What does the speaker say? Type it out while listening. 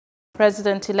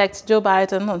President-elect Joe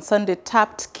Biden on Sunday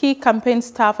tapped key campaign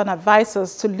staff and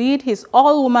advisors to lead his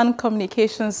all-woman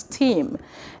communications team,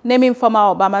 naming former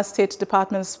Obama State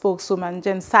Department spokeswoman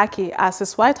Jen Psaki as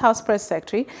his White House press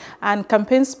secretary and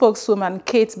campaign spokeswoman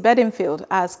Kate Bedingfield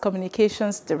as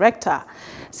communications director.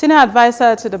 Senior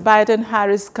advisor to the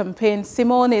Biden-Harris campaign,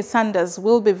 Simone Sanders,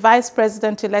 will be Vice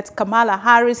President-elect Kamala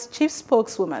Harris' chief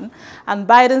spokeswoman, and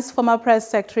Biden's former press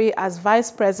secretary as Vice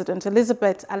President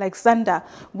Elizabeth Alexander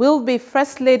will be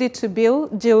First Lady to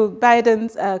Jill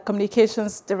Biden's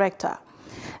communications director.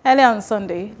 Earlier on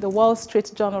Sunday, the Wall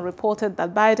Street Journal reported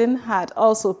that Biden had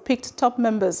also picked top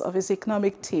members of his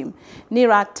economic team.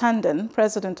 Neera Tanden,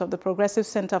 president of the Progressive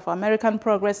Center for American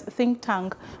Progress think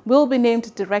tank, will be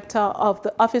named director of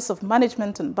the Office of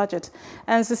Management and Budget,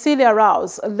 and Cecilia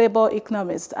Rouse, a labor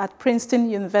economist at Princeton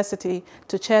University,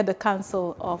 to chair the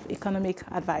Council of Economic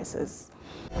Advisors.